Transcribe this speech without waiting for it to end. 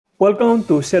Welcome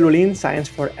to Cellulin Science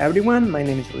for Everyone. My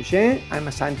name is Roger. I'm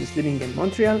a scientist living in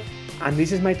Montreal, and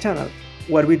this is my channel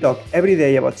where we talk every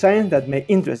day about science that may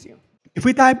interest you. If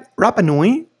we type Rapa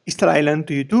Nui, Easter Island,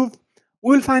 to YouTube,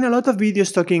 we will find a lot of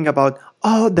videos talking about,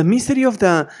 the mystery of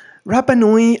the Rapa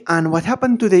Nui and what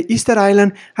happened to the Easter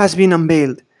Island has been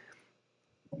unveiled.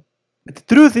 But the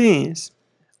truth is,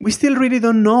 we still really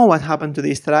don't know what happened to the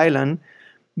Easter Island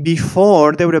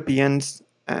before the Europeans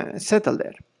settled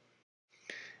there.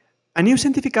 A new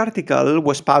scientific article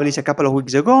was published a couple of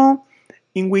weeks ago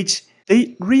in which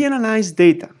they reanalyzed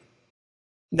data.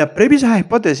 The previous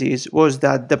hypothesis was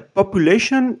that the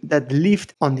population that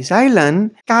lived on this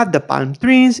island cut the palm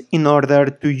trees in order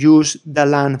to use the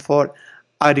land for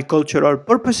agricultural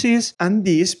purposes, and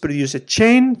this produced a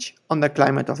change on the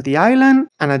climate of the island,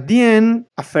 and at the end,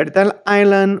 a fertile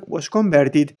island was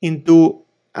converted into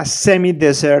a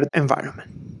semi-desert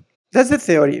environment. That's the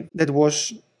theory that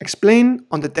was explained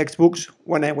on the textbooks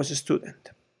when I was a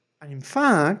student. And in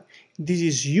fact, this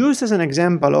is used as an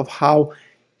example of how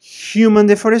human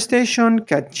deforestation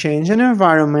can change an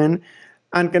environment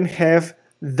and can have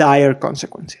dire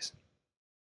consequences.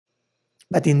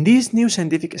 But in this new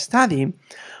scientific study,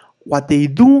 what they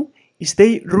do is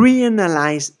they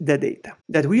reanalyze the data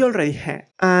that we already had.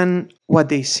 And what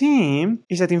they see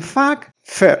is that, in fact,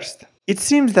 first, it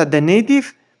seems that the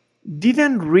native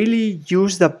didn't really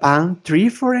use the palm tree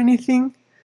for anything.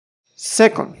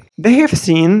 Second, they have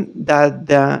seen that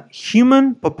the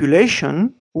human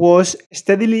population was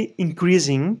steadily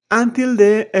increasing until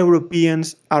the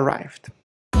Europeans arrived.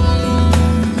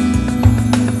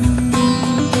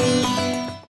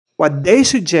 What they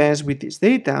suggest with this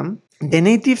data, the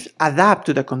natives adapt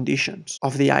to the conditions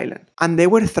of the island, and they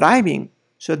were thriving,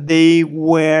 so they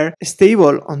were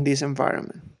stable on this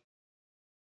environment.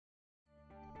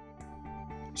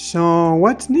 So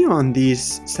what's new on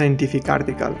this scientific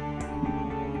article?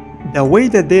 The way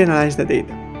that they analyze the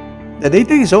data. The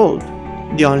data is old.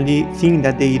 The only thing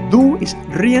that they do is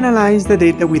reanalyze the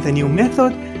data with a new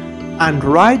method and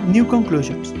write new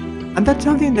conclusions. And that's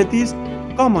something that is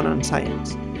common on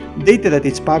science. Data that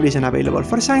is published and available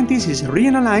for scientists is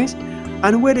reanalyzed,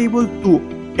 and we're able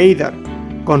to either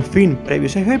confirm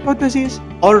previous hypotheses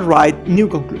or write new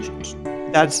conclusions.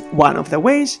 That's one of the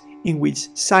ways in which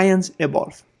science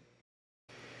evolves.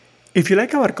 If you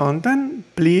like our content,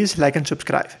 please like and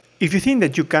subscribe. If you think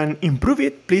that you can improve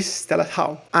it, please tell us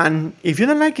how. And if you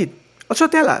don't like it, also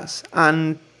tell us,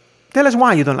 and tell us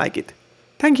why you don't like it.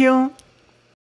 Thank you!